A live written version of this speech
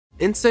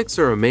Insects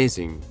are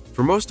amazing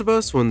for most of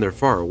us when they're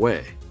far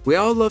away. We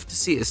all love to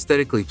see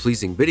aesthetically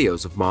pleasing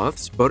videos of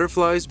moths,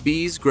 butterflies,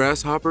 bees,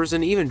 grasshoppers,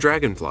 and even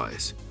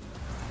dragonflies.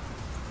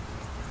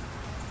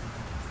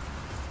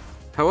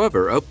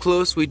 However, up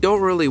close, we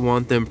don't really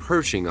want them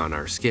perching on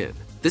our skin.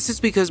 This is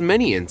because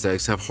many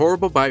insects have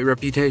horrible bite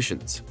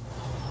reputations.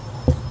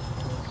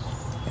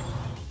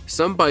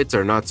 Some bites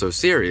are not so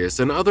serious,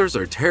 and others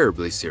are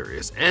terribly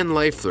serious and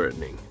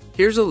life-threatening.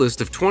 Here's a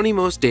list of 20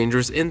 most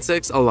dangerous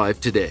insects alive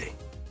today.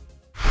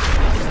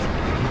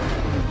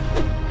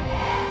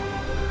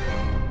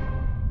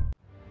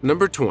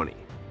 Number 20.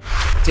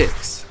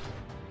 Ticks.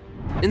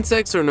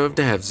 Insects are known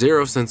to have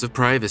zero sense of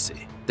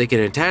privacy. They can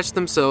attach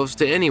themselves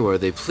to anywhere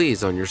they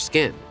please on your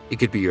skin. It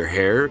could be your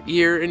hair,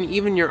 ear, and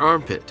even your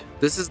armpit.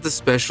 This is the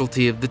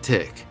specialty of the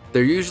tick.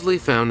 They're usually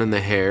found in the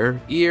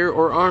hair, ear,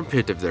 or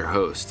armpit of their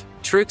host.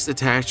 Tricks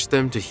attach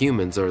them to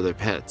humans or their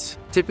pets.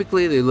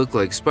 Typically, they look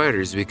like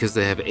spiders because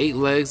they have 8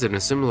 legs and a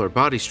similar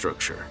body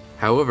structure.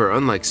 However,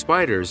 unlike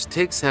spiders,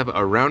 ticks have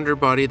a rounder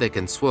body that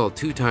can swell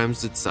 2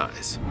 times its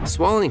size.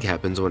 Swelling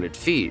happens when it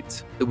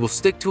feeds. It will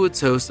stick to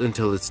its host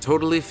until it's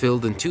totally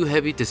filled and too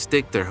heavy to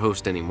stick their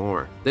host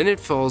anymore. Then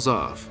it falls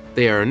off.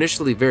 They are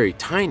initially very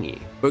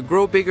tiny, but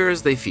grow bigger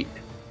as they feed.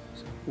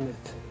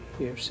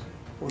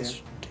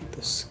 Let's take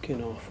the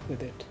skin off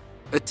with it.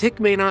 A tick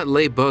may not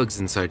lay bugs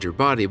inside your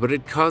body, but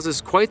it causes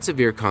quite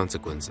severe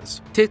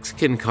consequences. Ticks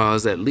can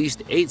cause at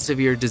least 8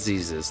 severe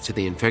diseases to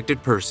the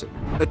infected person.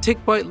 A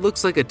tick bite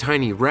looks like a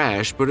tiny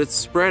rash, but it's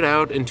spread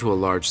out into a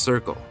large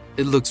circle.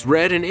 It looks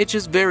red and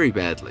itches very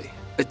badly.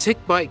 A tick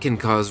bite can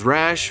cause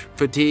rash,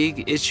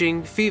 fatigue,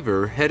 itching,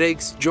 fever,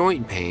 headaches,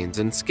 joint pains,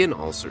 and skin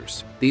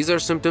ulcers. These are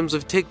symptoms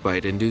of tick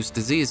bite-induced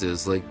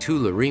diseases like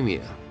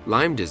tularemia,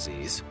 Lyme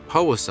disease,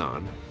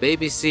 Powassan,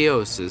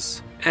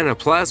 babesiosis,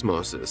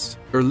 anaplasmosis,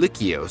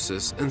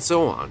 ehrlichiosis, and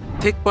so on.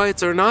 Tick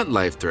bites are not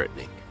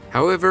life-threatening.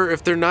 However,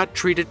 if they're not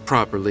treated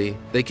properly,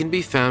 they can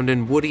be found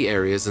in woody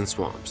areas and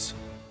swamps.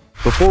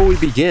 Before we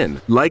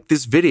begin, like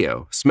this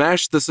video,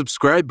 smash the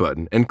subscribe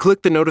button, and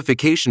click the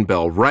notification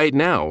bell right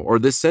now, or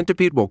this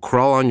centipede will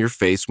crawl on your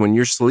face when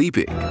you're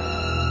sleeping.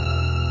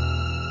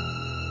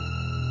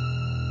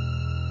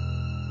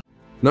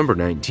 Number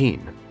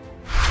 19.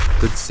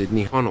 The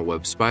Sydney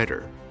funnel-web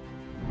spider.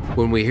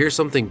 When we hear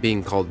something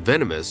being called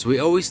venomous, we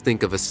always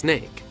think of a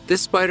snake.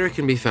 This spider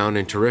can be found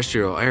in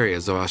terrestrial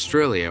areas of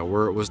Australia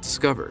where it was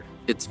discovered.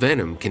 Its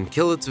venom can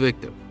kill its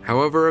victim.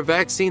 However, a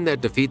vaccine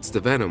that defeats the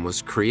venom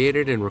was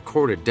created and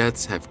recorded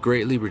deaths have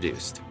greatly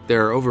reduced.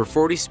 There are over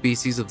 40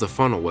 species of the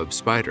funnel-web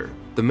spider.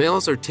 The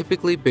males are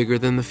typically bigger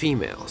than the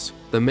females.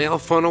 The male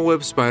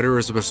funnel-web spider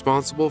is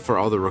responsible for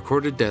all the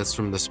recorded deaths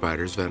from the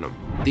spider's venom.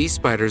 These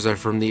spiders are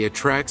from the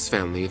Atrax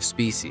family of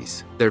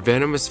species. Their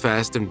venom is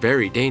fast and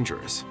very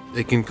dangerous.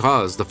 It can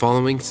cause the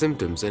following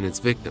symptoms in its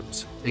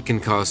victims. It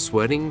can cause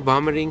sweating,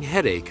 vomiting,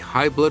 headache,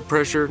 high blood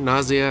pressure,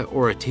 nausea,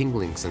 or a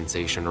tingling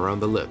sensation around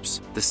the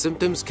lips. The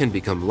symptoms can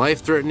become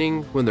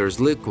life-threatening when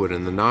there's liquid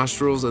in the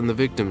nostrils and the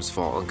victims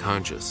fall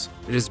unconscious.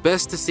 It is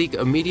best to seek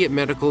immediate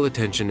medical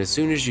attention as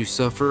soon as you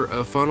suffer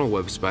a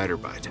funnel-web spider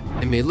bite.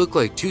 It may look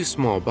like 2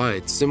 small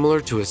bites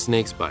similar to a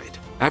snake's bite.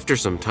 After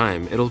some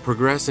time, it'll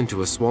progress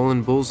into a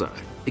swollen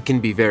bullseye. It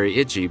can be very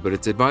itchy, but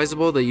it's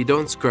advisable that you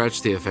don't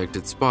scratch the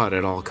affected spot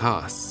at all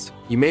costs.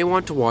 You may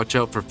want to watch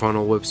out for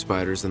funnel-web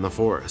spiders in the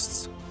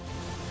forests.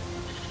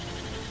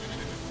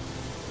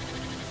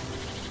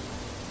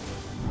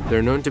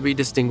 They're known to be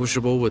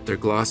distinguishable with their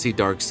glossy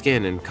dark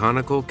skin and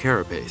conical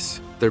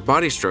carapace. Their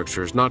body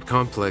structure is not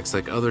complex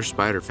like other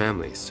spider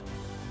families.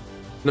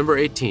 Number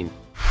 18.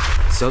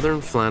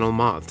 Southern flannel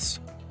moths.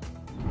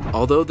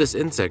 Although this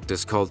insect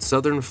is called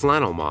southern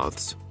flannel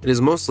moths, it is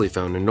mostly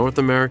found in North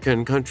America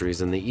and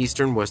countries in the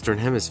eastern western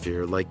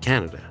hemisphere like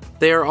Canada.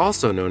 They are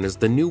also known as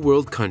the New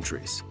World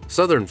countries.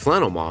 Southern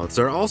flannel moths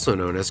are also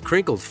known as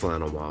crinkled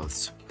flannel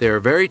moths. They are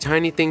very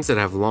tiny things that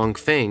have long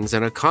fangs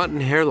and a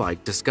cotton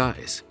hair-like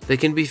disguise. They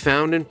can be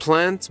found in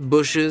plants,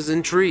 bushes,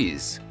 and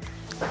trees.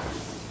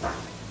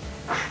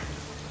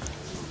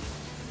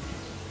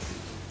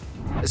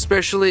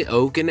 Especially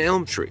oak and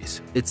elm trees.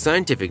 Its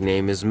scientific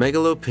name is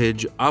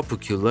Megalopyge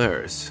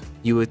opicularis.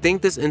 You would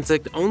think this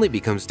insect only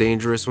becomes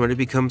dangerous when it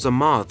becomes a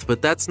moth,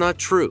 but that's not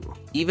true.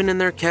 Even in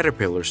their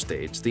caterpillar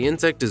stage, the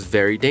insect is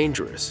very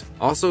dangerous.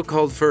 Also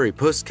called furry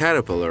puss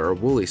caterpillar or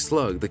woolly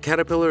slug, the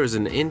caterpillar is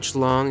an inch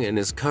long and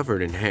is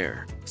covered in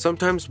hair,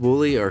 sometimes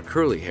woolly or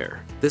curly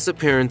hair. This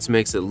appearance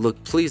makes it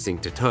look pleasing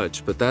to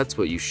touch, but that's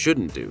what you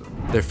shouldn't do.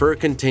 Their fur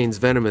contains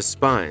venomous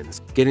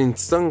spines. Getting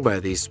stung by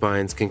these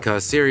spines can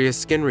cause serious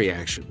skin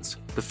reactions.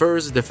 The fur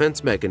is a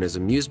defense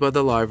mechanism used by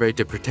the larvae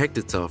to protect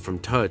itself from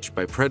touch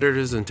by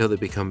predators until they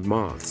become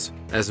moths.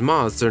 As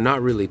moths are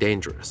not really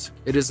dangerous,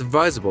 it is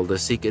advisable to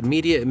seek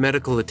immediate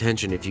medical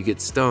attention if you get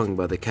stung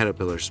by the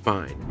caterpillar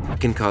spine. It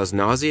can cause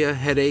nausea,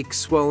 headache,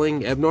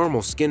 swelling,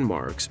 abnormal skin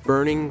marks,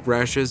 burning,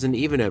 rashes, and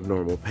even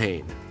abnormal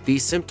pain.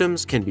 These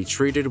symptoms can be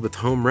treated with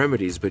home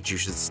remedies, but you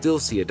should still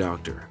see a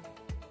doctor.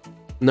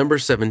 Number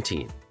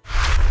 17.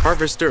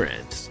 Harvester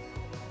ants.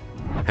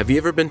 Have you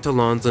ever been to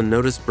lawns and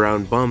noticed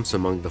brown bumps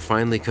among the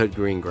finely cut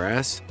green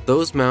grass?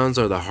 Those mounds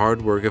are the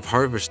hard work of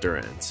harvester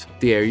ants.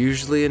 They are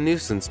usually a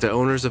nuisance to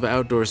owners of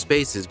outdoor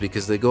spaces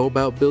because they go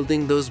about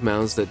building those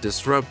mounds that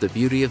disrupt the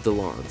beauty of the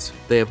lawns.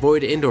 They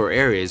avoid indoor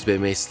areas but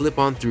may slip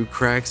on through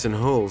cracks and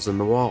holes in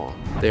the wall.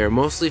 They are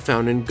mostly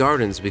found in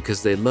gardens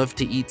because they love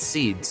to eat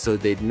seeds, so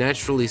they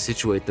naturally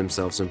situate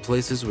themselves in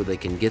places where they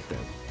can get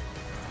them.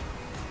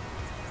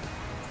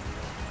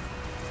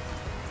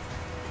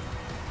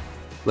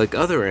 Like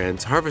other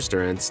ants,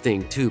 harvester ants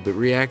sting too, but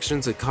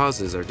reactions it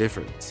causes are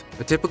different.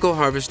 A typical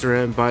harvester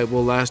ant bite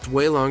will last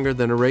way longer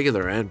than a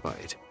regular ant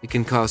bite. It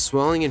can cause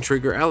swelling and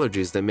trigger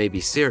allergies that may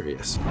be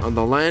serious. On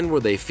the land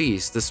where they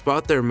feast, the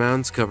spot their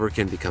mounds cover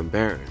can become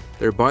barren.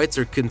 Their bites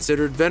are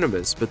considered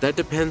venomous, but that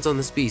depends on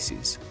the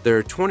species. There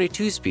are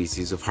 22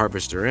 species of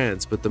harvester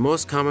ants, but the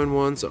most common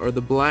ones are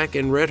the black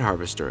and red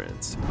harvester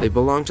ants. They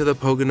belong to the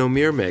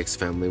Pogonomyrmex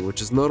family,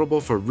 which is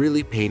notable for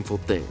really painful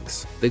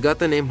things. They got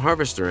the name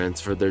harvester ants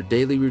for their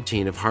daily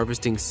routine of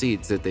harvesting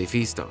seeds that they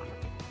feast on.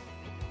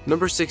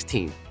 Number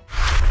 16.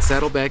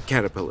 Saddleback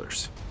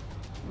caterpillars.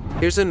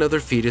 Here's another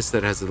fetus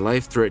that has a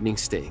life-threatening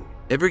sting.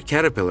 Every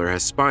caterpillar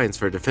has spines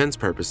for defense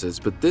purposes,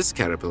 but this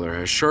caterpillar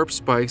has sharp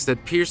spikes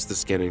that pierce the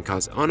skin and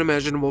cause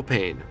unimaginable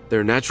pain.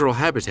 Their natural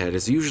habitat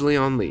is usually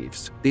on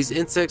leaves. These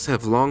insects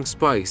have long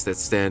spikes that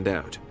stand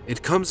out.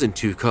 It comes in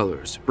two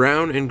colors,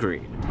 brown and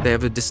green. They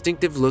have a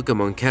distinctive look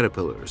among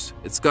caterpillars.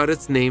 It's got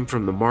its name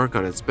from the mark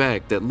on its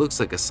back that looks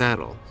like a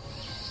saddle.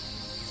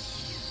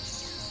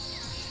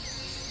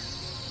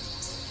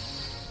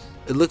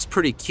 It looks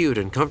pretty cute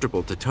and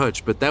comfortable to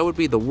touch, but that would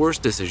be the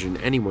worst decision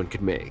anyone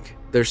could make.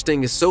 Their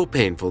sting is so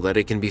painful that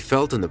it can be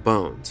felt in the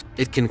bones.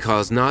 It can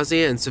cause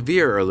nausea and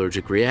severe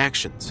allergic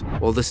reactions.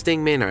 While the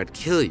sting may not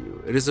kill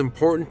you, it is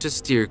important to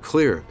steer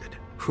clear of it.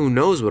 Who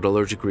knows what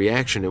allergic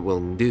reaction it will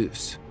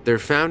induce? They're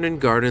found in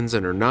gardens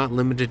and are not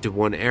limited to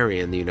one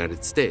area in the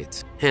United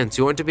States. Hence,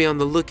 you want to be on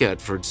the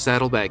lookout for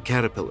saddleback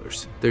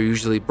caterpillars. They're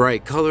usually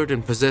bright colored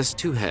and possess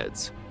two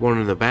heads, one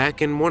in the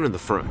back and one in the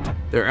front.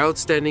 Their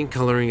outstanding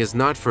coloring is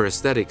not for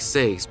aesthetic's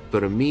sake,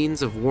 but a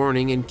means of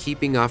warning and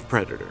keeping off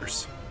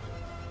predators.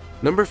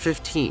 Number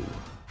 15.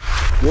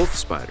 Wolf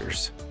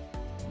spiders.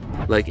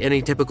 Like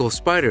any typical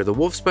spider, the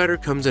wolf spider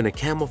comes in a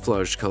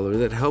camouflage color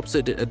that helps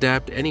it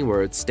adapt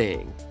anywhere it's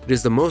staying. It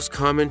is the most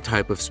common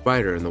type of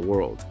spider in the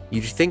world.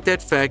 You'd think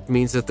that fact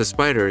means that the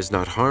spider is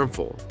not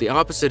harmful. The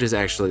opposite is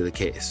actually the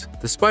case.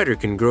 The spider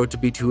can grow to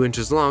be 2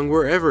 inches long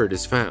wherever it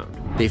is found.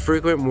 They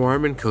frequent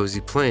warm and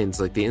cozy plains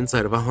like the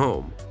inside of a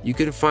home. You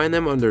can find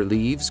them under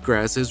leaves,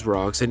 grasses,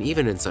 rocks, and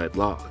even inside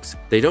logs.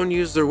 They don't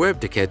use their web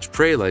to catch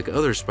prey like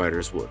other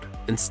spiders would.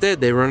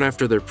 Instead, they run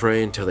after their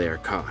prey until they are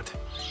caught.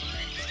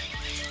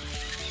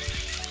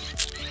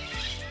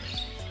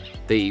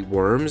 They eat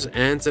worms,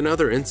 ants, and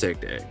other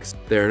insect eggs.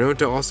 They are known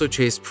to also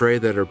chase prey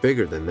that are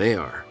bigger than they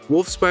are.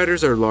 Wolf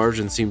spiders are large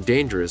and seem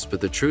dangerous, but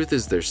the truth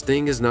is their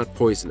sting is not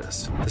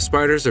poisonous. The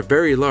spiders are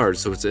very large,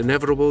 so it's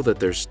inevitable that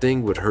their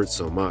sting would hurt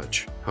so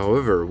much.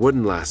 However, it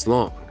wouldn't last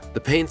long. The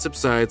pain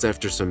subsides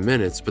after some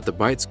minutes, but the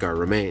bite scar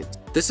remains.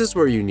 This is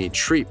where you need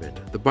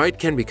treatment. The bite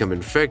can become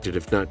infected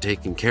if not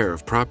taken care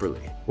of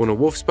properly. When a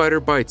wolf spider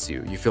bites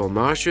you, you feel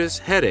nauseous,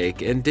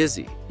 headache, and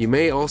dizzy. You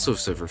may also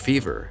suffer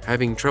fever,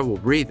 having trouble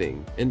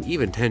breathing, and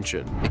even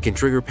tension. It can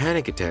trigger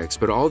panic attacks,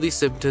 but all these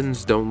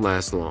symptoms don't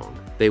last long.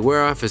 They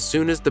wear off as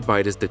soon as the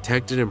bite is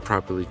detected and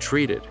properly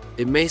treated.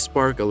 It may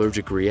spark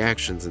allergic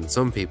reactions in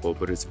some people,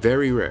 but it's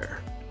very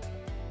rare.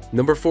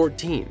 Number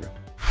 14.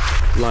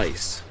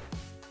 Lice.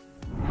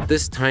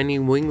 This tiny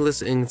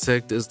wingless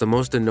insect is the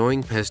most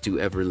annoying pest to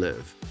ever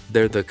live.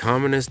 They're the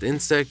commonest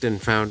insect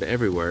and found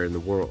everywhere in the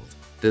world.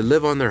 They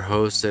live on their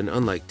hosts, and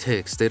unlike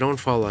ticks, they don't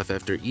fall off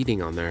after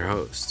eating on their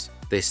hosts.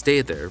 They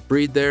stay there,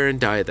 breed there, and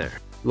die there.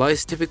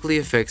 Lice typically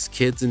affects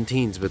kids and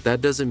teens, but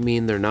that doesn't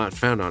mean they're not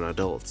found on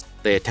adults.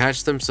 They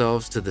attach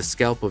themselves to the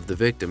scalp of the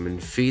victim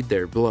and feed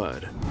their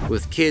blood.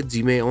 With kids,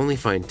 you may only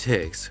find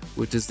ticks,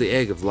 which is the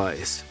egg of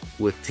lice.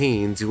 With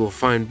teens, you will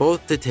find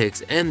both the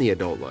ticks and the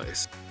adult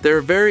lice. There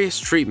are various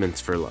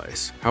treatments for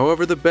lice.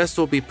 However, the best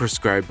will be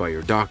prescribed by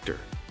your doctor.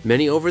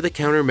 Many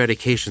over-the-counter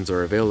medications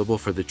are available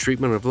for the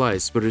treatment of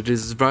lice, but it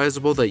is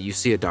advisable that you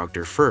see a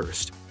doctor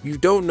first. You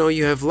don't know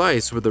you have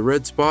lice where the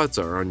red spots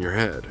are on your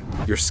head.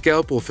 Your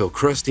scalp will feel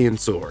crusty and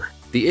sore.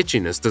 The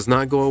itchiness does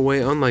not go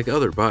away unlike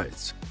other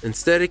bites.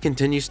 Instead, it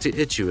continues to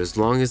itch you as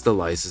long as the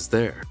lice is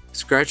there.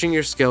 Scratching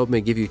your scalp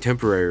may give you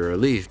temporary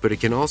relief, but it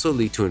can also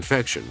lead to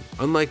infection.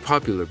 Unlike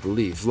popular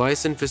belief,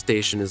 lice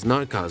infestation is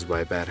not caused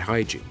by bad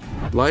hygiene.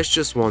 Lice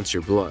just wants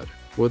your blood,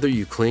 whether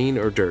you clean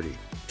or dirty.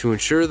 To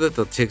ensure that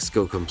the ticks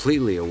go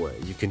completely away,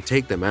 you can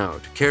take them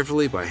out,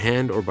 carefully by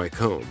hand or by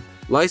comb.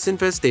 Lice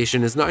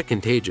infestation is not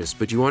contagious,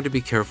 but you want to be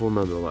careful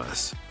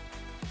nonetheless.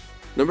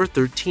 Number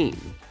 13.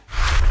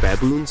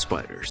 Baboon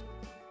spiders.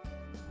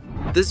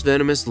 This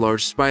venomous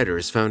large spider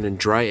is found in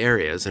dry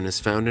areas and is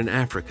found in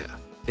Africa.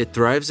 It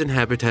thrives in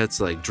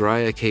habitats like dry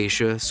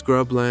acacia,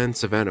 scrubland,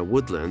 savanna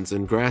woodlands,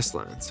 and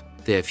grasslands.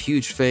 They have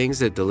huge fangs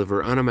that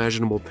deliver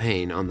unimaginable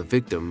pain on the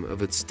victim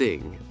of its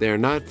sting. They are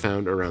not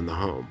found around the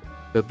home.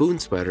 Baboon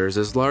spider is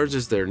as large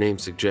as their name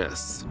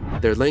suggests.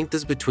 Their length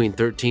is between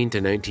 13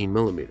 to 19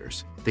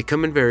 millimeters. They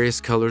come in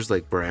various colors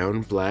like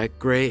brown, black,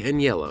 gray,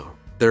 and yellow.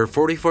 There are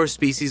 44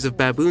 species of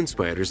baboon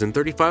spiders and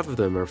 35 of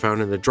them are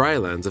found in the dry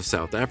lands of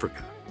South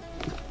Africa.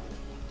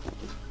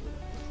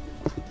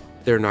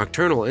 They're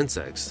nocturnal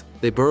insects.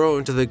 They burrow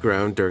into the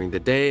ground during the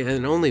day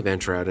and only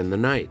venture out in the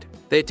night.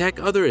 They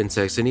attack other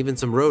insects and even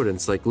some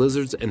rodents like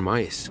lizards and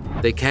mice.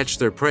 They catch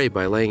their prey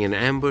by laying an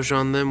ambush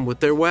on them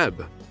with their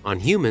web. On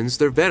humans,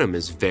 their venom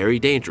is very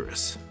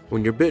dangerous.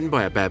 When you're bitten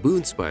by a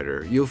baboon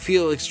spider, you'll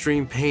feel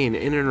extreme pain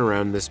in and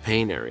around this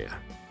pain area.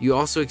 You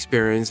also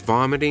experience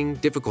vomiting,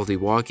 difficulty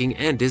walking,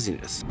 and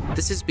dizziness.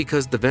 This is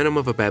because the venom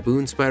of a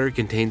baboon spider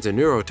contains a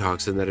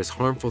neurotoxin that is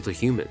harmful to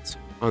humans.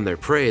 On their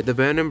prey, the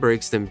venom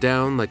breaks them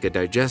down like a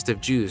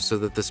digestive juice so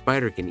that the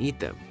spider can eat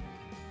them.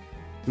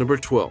 Number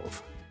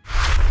 12.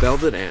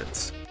 Velvet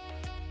ants.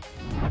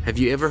 Have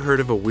you ever heard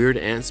of a weird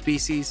ant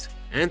species?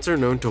 Ants are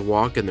known to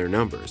walk in their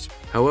numbers.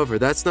 However,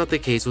 that's not the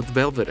case with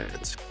velvet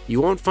ants.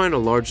 You won't find a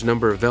large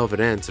number of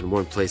velvet ants in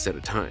one place at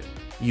a time.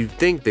 You'd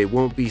think they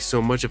won't be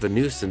so much of a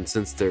nuisance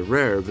since they're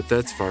rare, but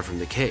that's far from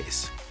the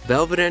case.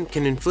 Velvet ant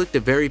can inflict a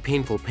very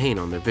painful pain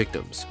on their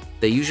victims.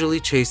 They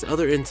usually chase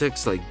other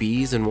insects like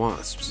bees and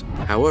wasps.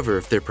 However,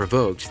 if they're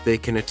provoked, they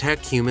can attack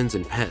humans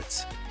and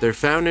pets. They're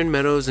found in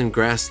meadows and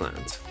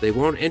grasslands. They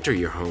won't enter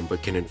your home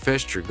but can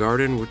infest your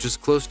garden, which is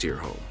close to your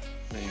home.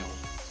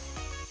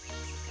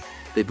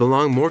 They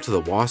belong more to the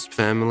wasp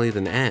family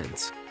than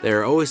ants. They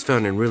are always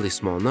found in really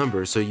small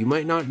numbers, so you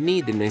might not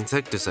need an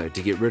insecticide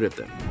to get rid of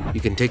them.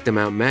 You can take them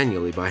out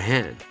manually by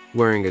hand,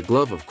 wearing a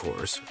glove of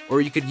course, or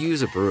you could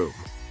use a broom.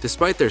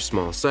 Despite their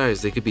small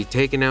size, they could be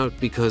taken out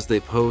because they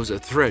pose a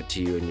threat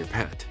to you and your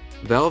pet.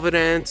 Velvet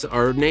ants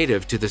are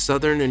native to the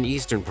southern and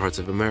eastern parts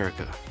of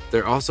America.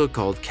 They're also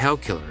called cow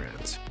killer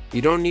ants.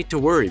 You don't need to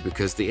worry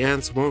because the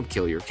ants won't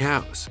kill your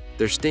cows.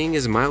 Their sting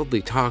is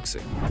mildly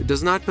toxic. It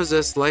does not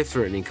possess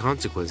life-threatening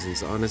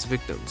consequences on its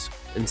victims.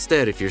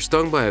 Instead, if you're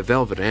stung by a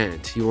velvet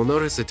ant, you will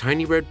notice a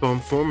tiny red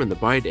bump form in the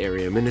bite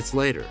area minutes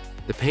later.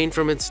 The pain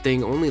from its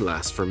sting only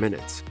lasts for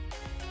minutes.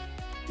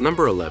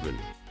 Number 11.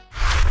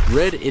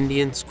 Red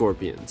Indian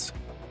scorpions.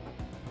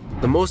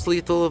 The most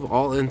lethal of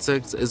all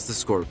insects is the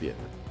scorpion.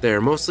 They are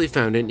mostly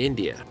found in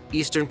India,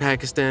 eastern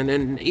Pakistan,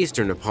 and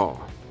eastern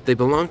Nepal. They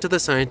belong to the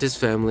scientist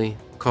family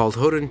called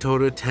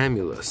Hodentoda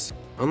tamulus.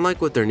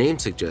 Unlike what their name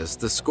suggests,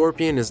 the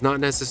scorpion is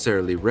not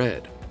necessarily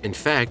red. In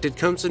fact, it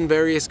comes in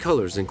various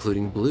colors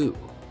including blue.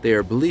 They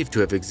are believed to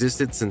have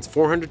existed since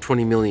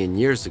 420 million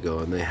years ago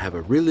and they have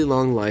a really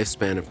long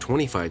lifespan of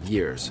 25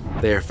 years.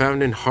 They are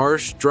found in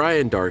harsh, dry,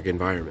 and dark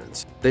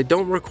environments. They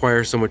don't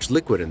require so much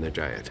liquid in their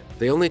diet.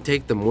 They only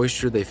take the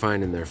moisture they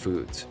find in their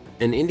foods.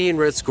 An Indian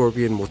red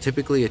scorpion will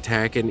typically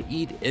attack and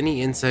eat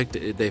any insect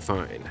they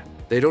find.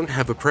 They don't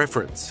have a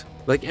preference.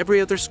 Like every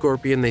other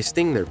scorpion, they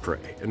sting their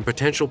prey and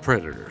potential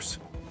predators.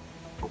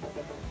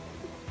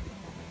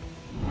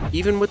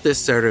 Even with this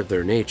side of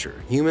their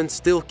nature, humans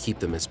still keep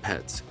them as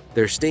pets.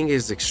 Their sting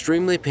is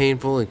extremely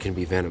painful and can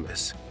be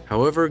venomous.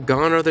 However,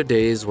 gone are the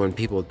days when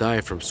people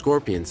die from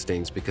scorpion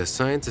stings because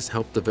science has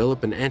helped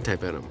develop an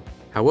antivenom.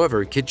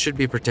 However, kids should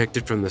be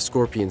protected from the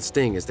scorpion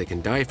sting as they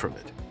can die from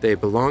it. They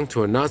belong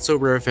to a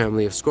not-so-rare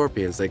family of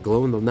scorpions that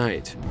glow in the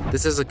night.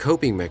 This is a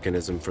coping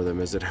mechanism for them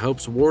as it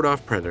helps ward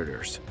off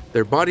predators.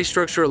 Their body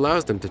structure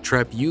allows them to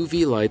trap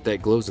UV light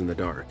that glows in the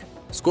dark.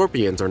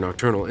 Scorpions are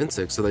nocturnal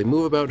insects, so they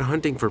move about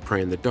hunting for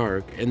prey in the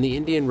dark, and the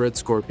Indian red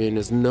scorpion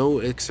is no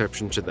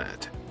exception to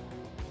that.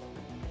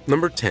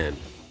 Number 10.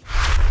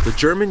 The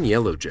German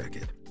yellow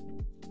jacket.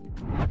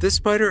 This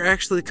spider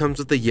actually comes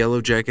with a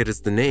yellow jacket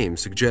as the name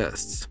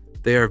suggests.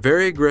 They are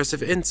very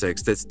aggressive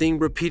insects that sting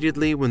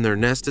repeatedly when their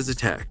nest is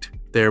attacked.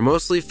 They are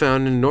mostly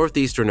found in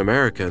northeastern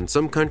America and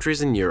some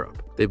countries in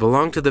Europe. They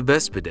belong to the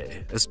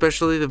Vespidae,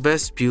 especially the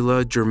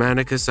Vespula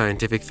germanica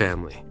scientific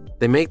family.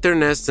 They make their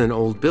nests in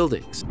old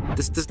buildings.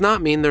 This does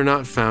not mean they're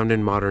not found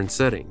in modern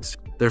settings.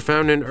 They're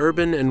found in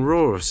urban and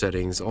rural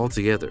settings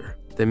altogether.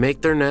 They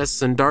make their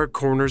nests in dark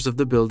corners of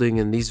the building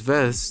and these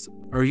vests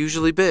are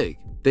usually big.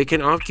 They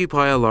can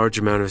occupy a large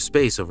amount of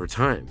space over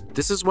time.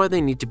 This is why they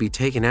need to be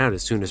taken out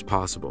as soon as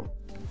possible.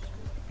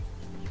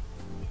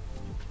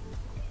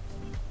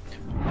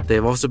 They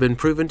have also been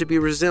proven to be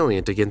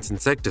resilient against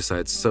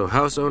insecticides, so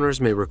house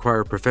owners may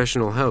require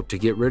professional help to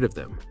get rid of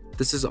them.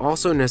 This is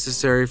also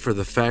necessary for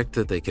the fact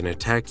that they can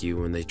attack you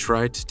when they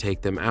try to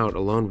take them out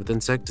alone with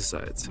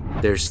insecticides.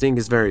 Their sting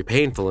is very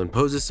painful and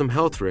poses some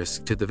health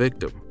risk to the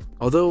victim.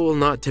 Although it will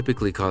not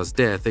typically cause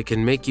death, it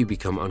can make you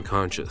become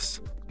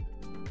unconscious.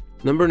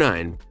 Number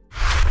 9.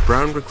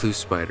 Brown recluse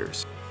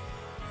spiders.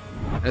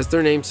 As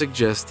their name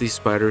suggests, these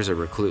spiders are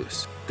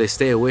recluse. They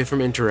stay away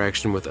from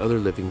interaction with other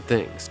living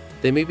things.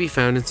 They may be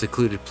found in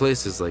secluded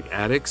places like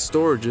attics,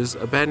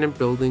 storages, abandoned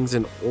buildings,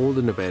 and old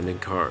and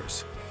abandoned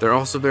cars. They're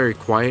also very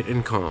quiet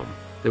and calm.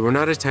 They will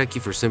not attack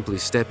you for simply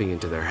stepping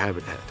into their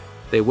habitat.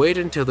 They wait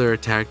until they're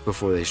attacked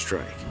before they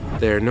strike.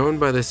 They are known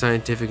by the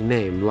scientific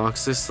name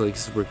Loxus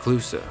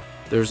reclusa.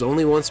 There is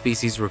only one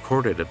species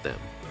recorded of them.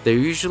 They're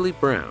usually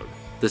brown.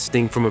 The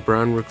sting from a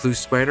brown recluse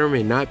spider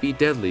may not be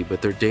deadly,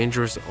 but they're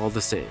dangerous all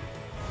the same.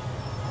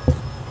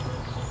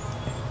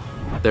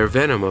 Their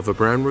venom of a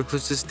brown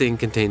recluse's sting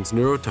contains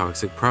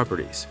neurotoxic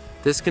properties.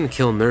 This can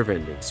kill nerve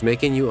endings,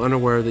 making you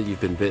unaware that you've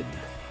been bitten.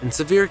 In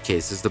severe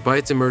cases, the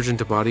bites emerge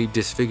into body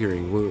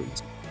disfiguring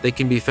wounds. They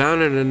can be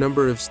found in a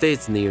number of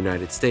states in the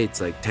United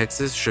States like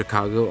Texas,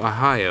 Chicago,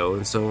 Ohio,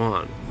 and so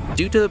on.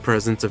 Due to the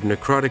presence of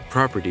necrotic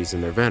properties in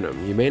their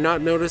venom, you may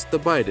not notice the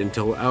bite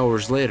until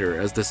hours later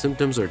as the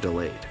symptoms are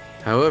delayed.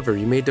 However,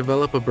 you may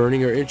develop a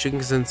burning or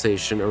itching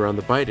sensation around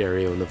the bite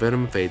area when the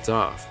venom fades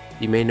off.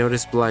 You may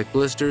notice black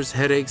blisters,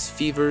 headaches,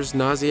 fevers,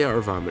 nausea,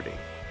 or vomiting.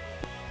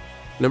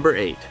 Number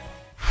 8.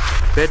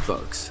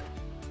 Bedbugs.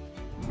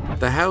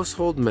 The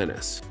household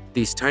menace.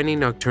 These tiny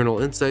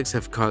nocturnal insects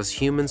have caused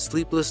humans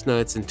sleepless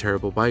nights and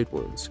terrible bite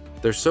wounds.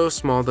 They're so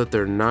small that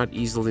they're not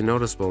easily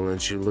noticeable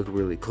unless you look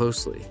really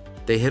closely.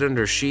 They hid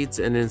under sheets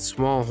and in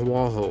small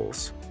wall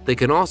holes. They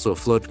can also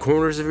flood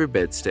corners of your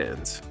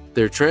bedstands.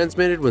 They're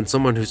transmitted when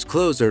someone whose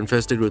clothes are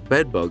infested with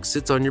bedbugs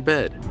sits on your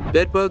bed.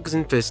 Bedbugs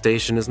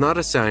infestation is not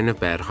a sign of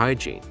bad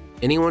hygiene.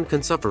 Anyone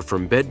can suffer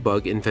from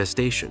bedbug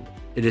infestation.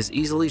 It is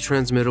easily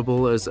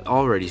transmittable as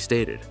already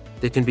stated.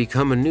 They can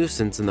become a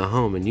nuisance in the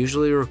home and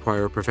usually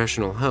require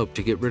professional help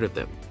to get rid of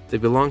them. They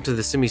belong to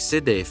the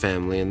Simidae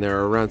family and there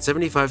are around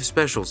 75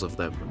 species of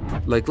them.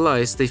 Like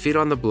lice, they feed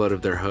on the blood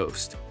of their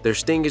host. Their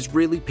sting is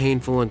really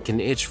painful and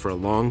can itch for a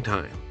long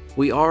time.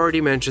 We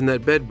already mentioned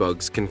that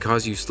bedbugs can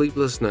cause you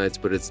sleepless nights,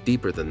 but it's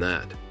deeper than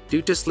that.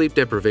 Due to sleep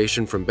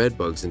deprivation from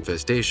bedbugs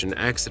infestation,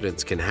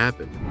 accidents can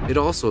happen. It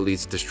also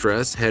leads to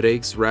stress,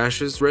 headaches,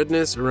 rashes,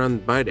 redness around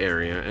the bite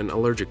area, and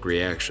allergic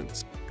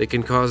reactions. They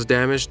can cause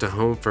damage to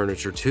home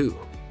furniture too.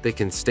 They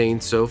can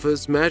stain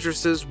sofas,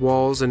 mattresses,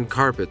 walls, and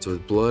carpets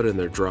with blood in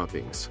their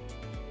droppings.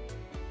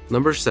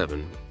 Number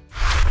 7.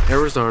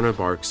 Arizona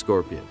bark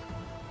scorpion.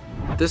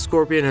 This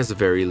scorpion has a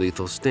very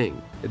lethal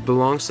sting. It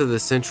belongs to the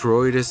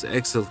Centroides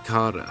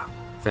exulicata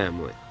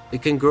family.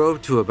 It can grow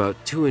to about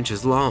 2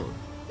 inches long.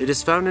 It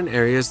is found in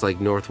areas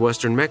like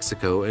northwestern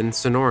Mexico and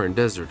Sonoran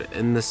Desert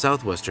in the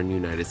southwestern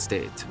United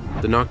States.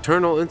 The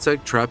nocturnal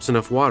insect traps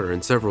enough water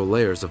in several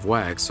layers of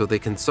wax so they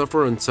can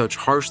suffer in such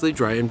harshly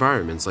dry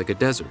environments like a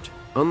desert.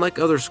 Unlike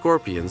other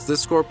scorpions, this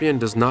scorpion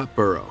does not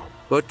burrow,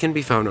 but can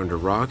be found under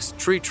rocks,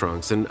 tree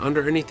trunks, and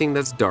under anything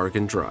that's dark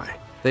and dry.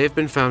 They have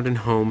been found in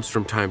homes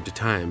from time to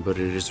time, but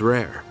it is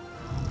rare.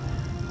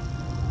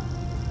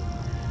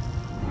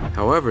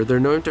 However, they're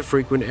known to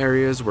frequent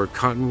areas where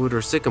cottonwood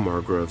or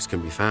sycamore groves can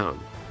be found.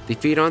 They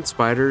feed on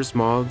spiders,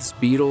 moths,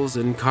 beetles,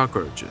 and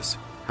cockroaches.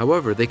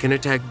 However, they can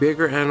attack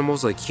bigger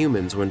animals like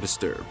humans when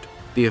disturbed.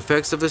 The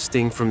effects of a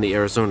sting from the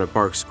Arizona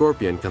bark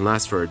scorpion can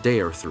last for a day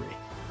or 3.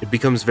 It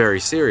becomes very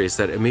serious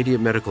that immediate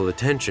medical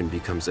attention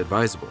becomes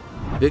advisable.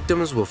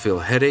 Victims will feel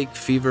headache,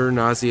 fever,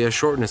 nausea,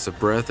 shortness of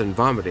breath, and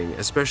vomiting,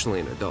 especially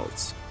in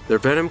adults. Their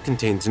venom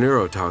contains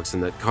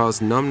neurotoxin that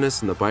causes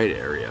numbness in the bite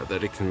area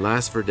that it can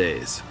last for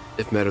days,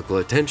 if medical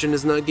attention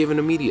is not given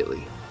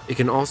immediately. It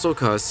can also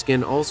cause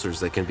skin ulcers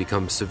that can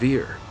become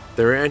severe.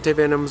 There are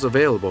antivenoms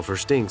available for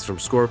stings from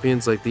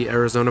scorpions like the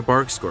Arizona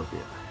bark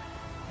scorpion.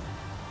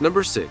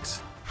 Number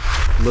 6.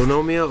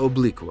 Lonomia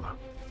obliqua.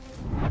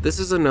 This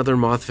is another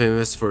moth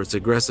famous for its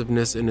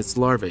aggressiveness in its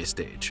larvae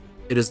stage.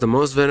 It is the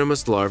most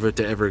venomous larva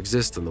to ever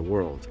exist in the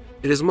world.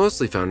 It is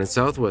mostly found in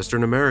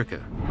southwestern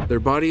America.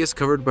 Their body is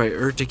covered by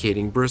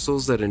urticating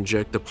bristles that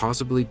inject a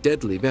possibly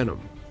deadly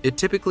venom. It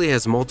typically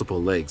has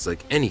multiple legs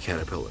like any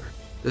caterpillar.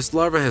 This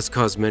larva has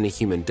caused many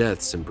human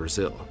deaths in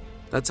Brazil.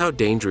 That's how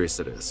dangerous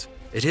it is.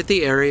 It hit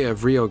the area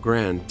of Rio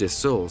Grande do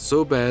Sul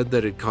so bad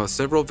that it caused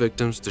several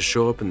victims to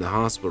show up in the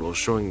hospital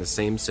showing the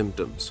same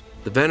symptoms.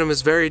 The venom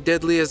is very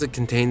deadly as it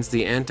contains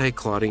the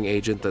anti-clotting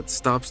agent that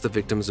stops the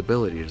victim's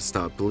ability to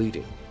stop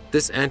bleeding.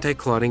 This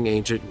anti-clotting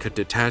agent could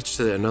detach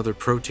to another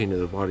protein of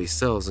the body's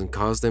cells and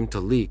cause them to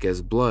leak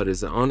as blood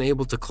is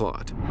unable to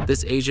clot.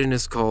 This agent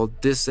is called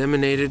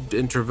disseminated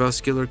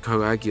intravascular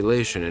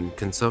coagulation and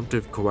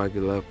consumptive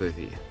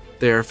coagulopathy.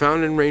 They are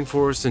found in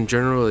rainforests and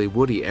generally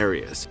woody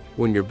areas.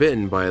 When you're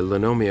bitten by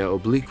Lonomia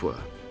obliqua,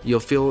 you'll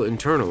feel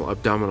internal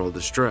abdominal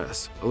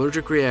distress,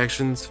 allergic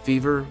reactions,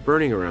 fever,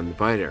 burning around the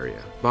bite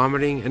area,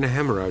 vomiting, and a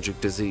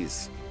hemorrhagic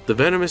disease. The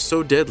venom is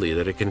so deadly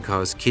that it can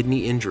cause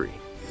kidney injury.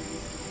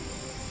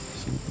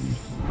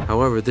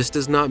 However, this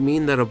does not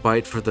mean that a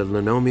bite for the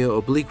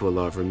Lonomia obliqua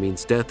larva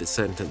means death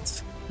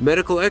sentence.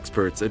 Medical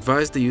experts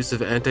advise the use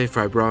of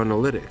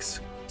antifibrinolytics.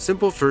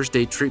 Simple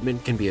first-aid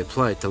treatment can be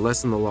applied to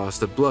lessen the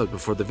loss of blood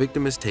before the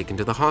victim is taken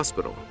to the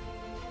hospital.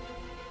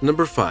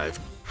 Number 5.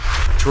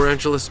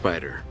 Tarantula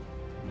spider.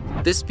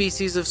 This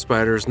species of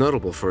spider is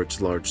notable for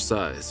its large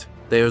size.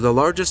 They are the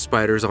largest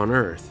spiders on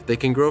Earth. They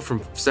can grow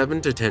from 7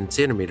 to 10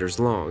 centimeters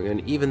long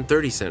and even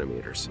 30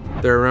 centimeters.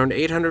 There are around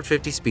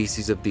 850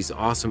 species of these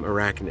awesome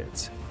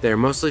arachnids. They are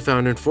mostly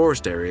found in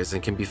forest areas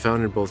and can be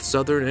found in both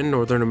southern and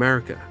northern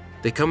America.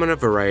 They come in a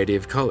variety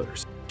of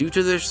colors. Due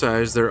to their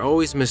size, they're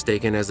always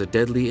mistaken as a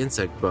deadly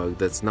insect bug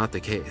that's not the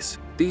case.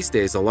 These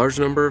days, a large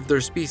number of their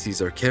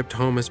species are kept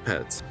home as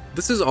pets.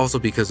 This is also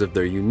because of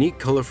their unique,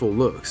 colorful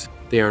looks.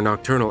 They are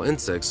nocturnal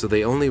insects, so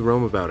they only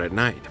roam about at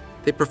night.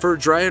 They prefer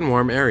dry and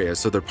warm areas,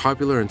 so they're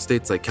popular in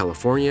states like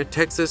California,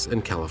 Texas,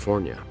 and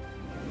California.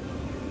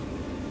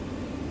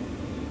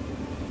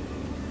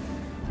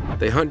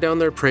 They hunt down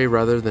their prey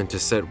rather than to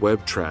set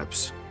web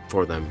traps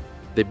for them.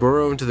 They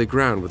burrow into the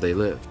ground where they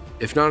live.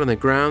 If not on the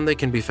ground, they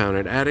can be found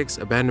in attics,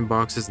 abandoned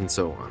boxes, and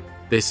so on.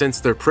 They sense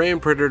their prey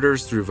and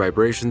predators through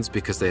vibrations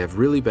because they have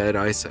really bad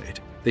eyesight.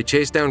 They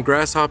chase down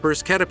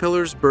grasshoppers,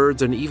 caterpillars,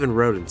 birds, and even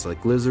rodents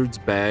like lizards,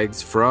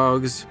 bags,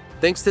 frogs.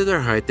 Thanks to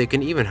their height, they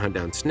can even hunt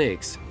down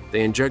snakes.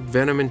 They inject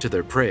venom into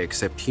their prey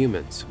except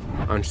humans.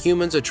 On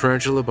humans, a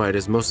tarantula bite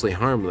is mostly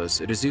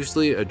harmless. It is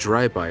usually a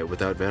dry bite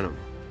without venom.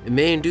 It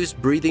may induce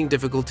breathing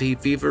difficulty,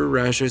 fever,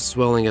 rashes,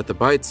 swelling at the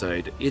bite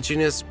site,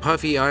 itchiness,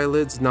 puffy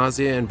eyelids,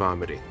 nausea, and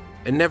vomiting.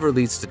 It never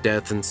leads to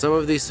death, and some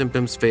of these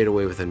symptoms fade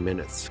away within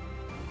minutes.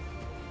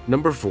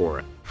 Number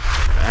 4.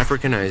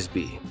 Africanized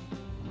bee.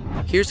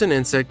 Here's an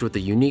insect with a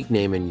unique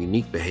name and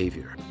unique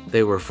behavior.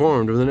 They were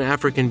formed when an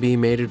African bee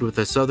mated with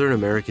a Southern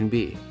American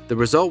bee. The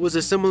result was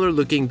a similar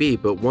looking bee,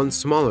 but one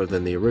smaller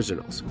than the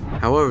originals.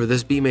 However,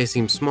 this bee may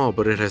seem small,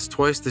 but it has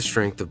twice the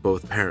strength of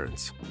both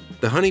parents.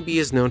 The honeybee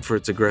is known for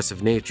its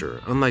aggressive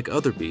nature. Unlike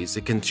other bees,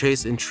 it can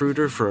chase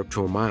intruder for up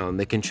to a mile, and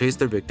they can chase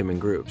their victim in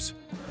groups.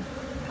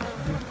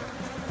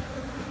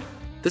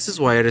 This is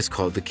why it is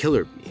called the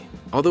killer bee.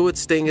 Although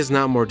its sting is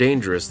not more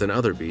dangerous than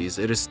other bees,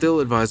 it is still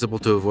advisable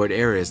to avoid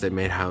areas that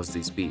may house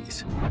these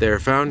bees. They are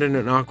found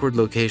in awkward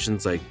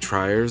locations like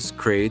tryers,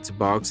 crates,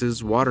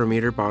 boxes, water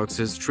meter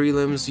boxes, tree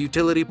limbs,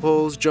 utility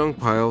poles, junk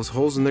piles,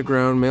 holes in the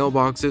ground,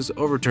 mailboxes,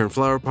 overturned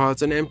flower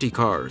pots, and empty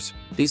cars.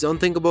 These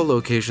unthinkable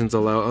locations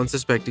allow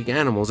unsuspecting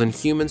animals and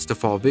humans to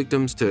fall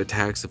victims to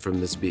attacks from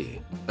this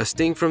bee. A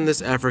sting from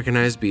this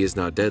Africanized bee is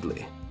not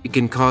deadly. It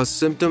can cause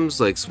symptoms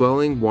like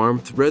swelling,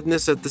 warmth,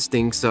 redness at the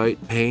sting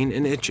site, pain,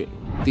 and itching.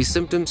 These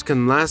symptoms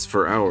can last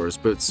for hours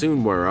but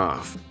soon wear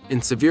off.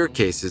 In severe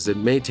cases, it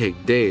may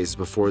take days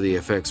before the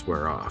effects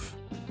wear off.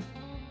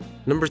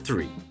 Number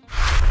 3.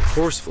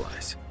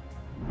 Horseflies.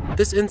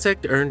 This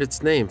insect earned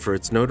its name for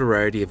its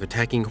notoriety of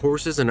attacking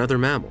horses and other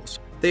mammals.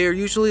 They are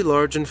usually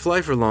large and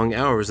fly for long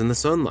hours in the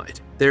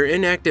sunlight. They are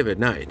inactive at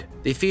night.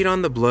 They feed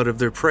on the blood of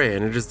their prey,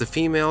 and it is the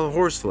female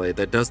horsefly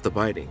that does the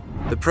biting.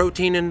 The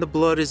protein in the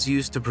blood is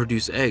used to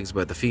produce eggs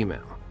by the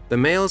female. The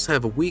males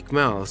have a weak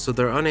mouth, so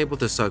they're unable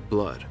to suck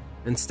blood.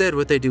 Instead,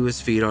 what they do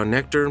is feed on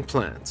nectar and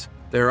plants.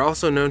 They are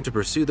also known to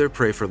pursue their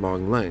prey for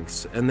long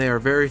lengths, and they are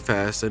very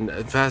fast and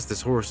fast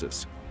as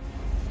horses.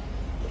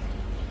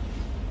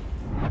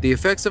 The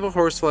effects of a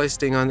horsefly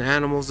sting on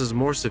animals is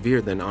more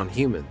severe than on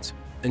humans.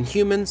 In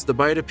humans, the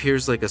bite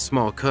appears like a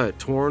small cut,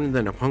 torn,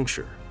 then a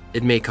puncture.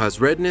 It may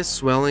cause redness,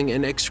 swelling,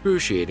 and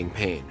excruciating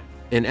pain.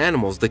 In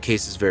animals, the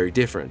case is very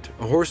different.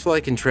 A horsefly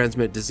can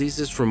transmit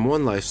diseases from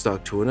one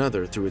livestock to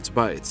another through its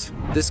bites.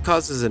 This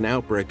causes an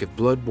outbreak of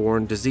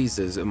blood-borne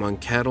diseases among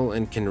cattle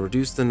and can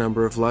reduce the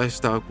number of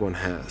livestock one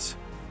has.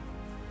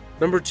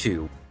 Number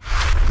 2.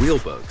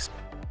 Wheelbugs.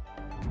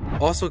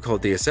 Also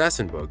called the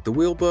assassin bug, the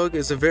wheelbug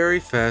is a very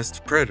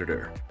fast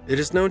predator. It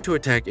is known to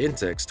attack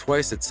insects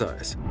twice its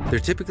size. They're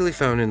typically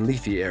found in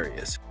leafy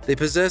areas. They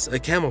possess a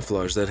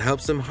camouflage that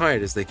helps them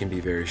hide as they can be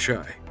very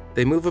shy.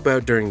 They move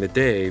about during the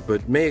day,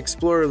 but may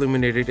explore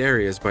illuminated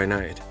areas by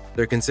night.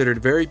 They're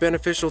considered very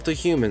beneficial to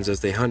humans as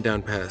they hunt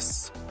down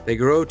pests. They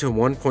grow to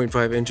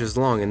 1.5 inches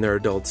long in their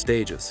adult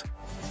stages.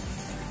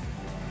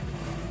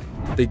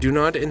 They do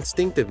not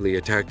instinctively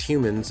attack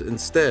humans,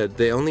 instead,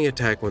 they only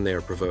attack when they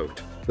are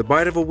provoked. The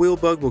bite of a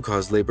wheelbug will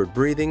cause labored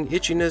breathing,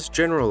 itchiness,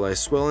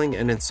 generalized swelling,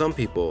 and in some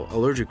people,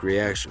 allergic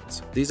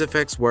reactions. These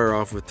effects wear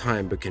off with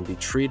time but can be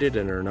treated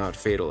and are not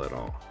fatal at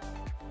all.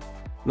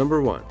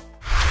 Number 1.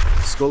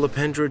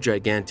 Scolopendra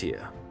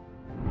gigantea.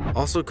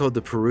 Also called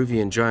the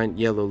Peruvian giant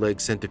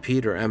yellow-legged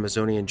centipede or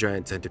Amazonian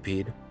giant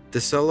centipede, the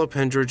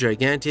Scolopendra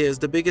gigantea is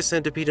the biggest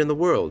centipede in the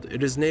world.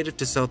 It is native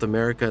to South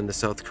America and the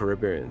South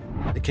Caribbean.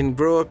 It can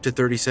grow up to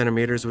 30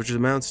 centimeters, which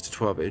amounts to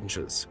 12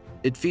 inches.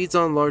 It feeds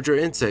on larger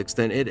insects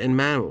than it and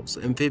mammals,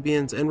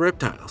 amphibians, and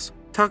reptiles.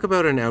 Talk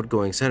about an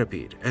outgoing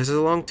centipede. It has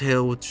a long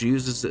tail which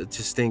uses it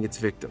to sting its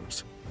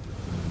victims.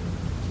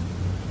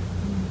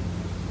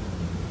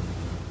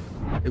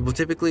 It will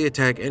typically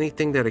attack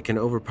anything that it can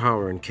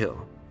overpower and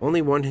kill.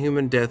 Only one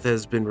human death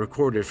has been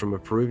recorded from a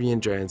Peruvian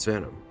giant's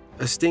venom.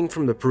 A sting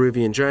from the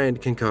Peruvian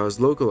giant can cause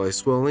localized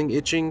swelling,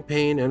 itching,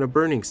 pain, and a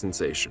burning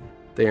sensation.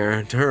 They are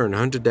in turn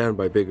hunted down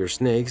by bigger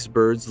snakes,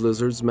 birds,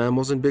 lizards,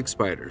 mammals, and big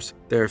spiders.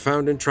 They are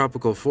found in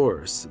tropical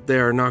forests. They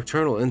are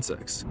nocturnal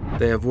insects.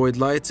 They avoid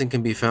lights and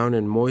can be found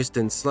in moist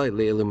and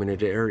slightly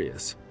illuminated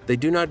areas. They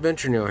do not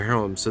venture near your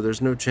home, so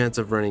there's no chance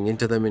of running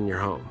into them in your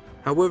home.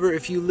 However,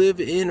 if you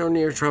live in or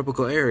near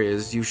tropical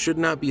areas, you should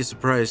not be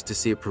surprised to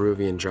see a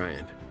Peruvian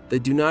giant. They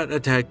do not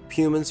attack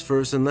humans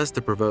first unless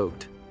they're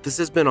provoked. This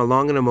has been a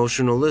long and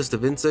emotional list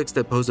of insects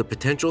that pose a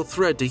potential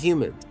threat to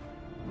humans.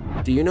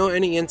 Do you know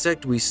any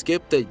insect we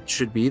skipped that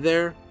should be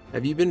there?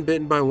 Have you been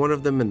bitten by one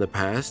of them in the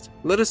past?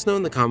 Let us know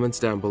in the comments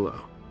down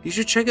below. You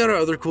should check out our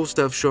other cool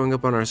stuff showing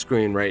up on our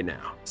screen right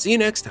now. See you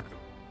next time.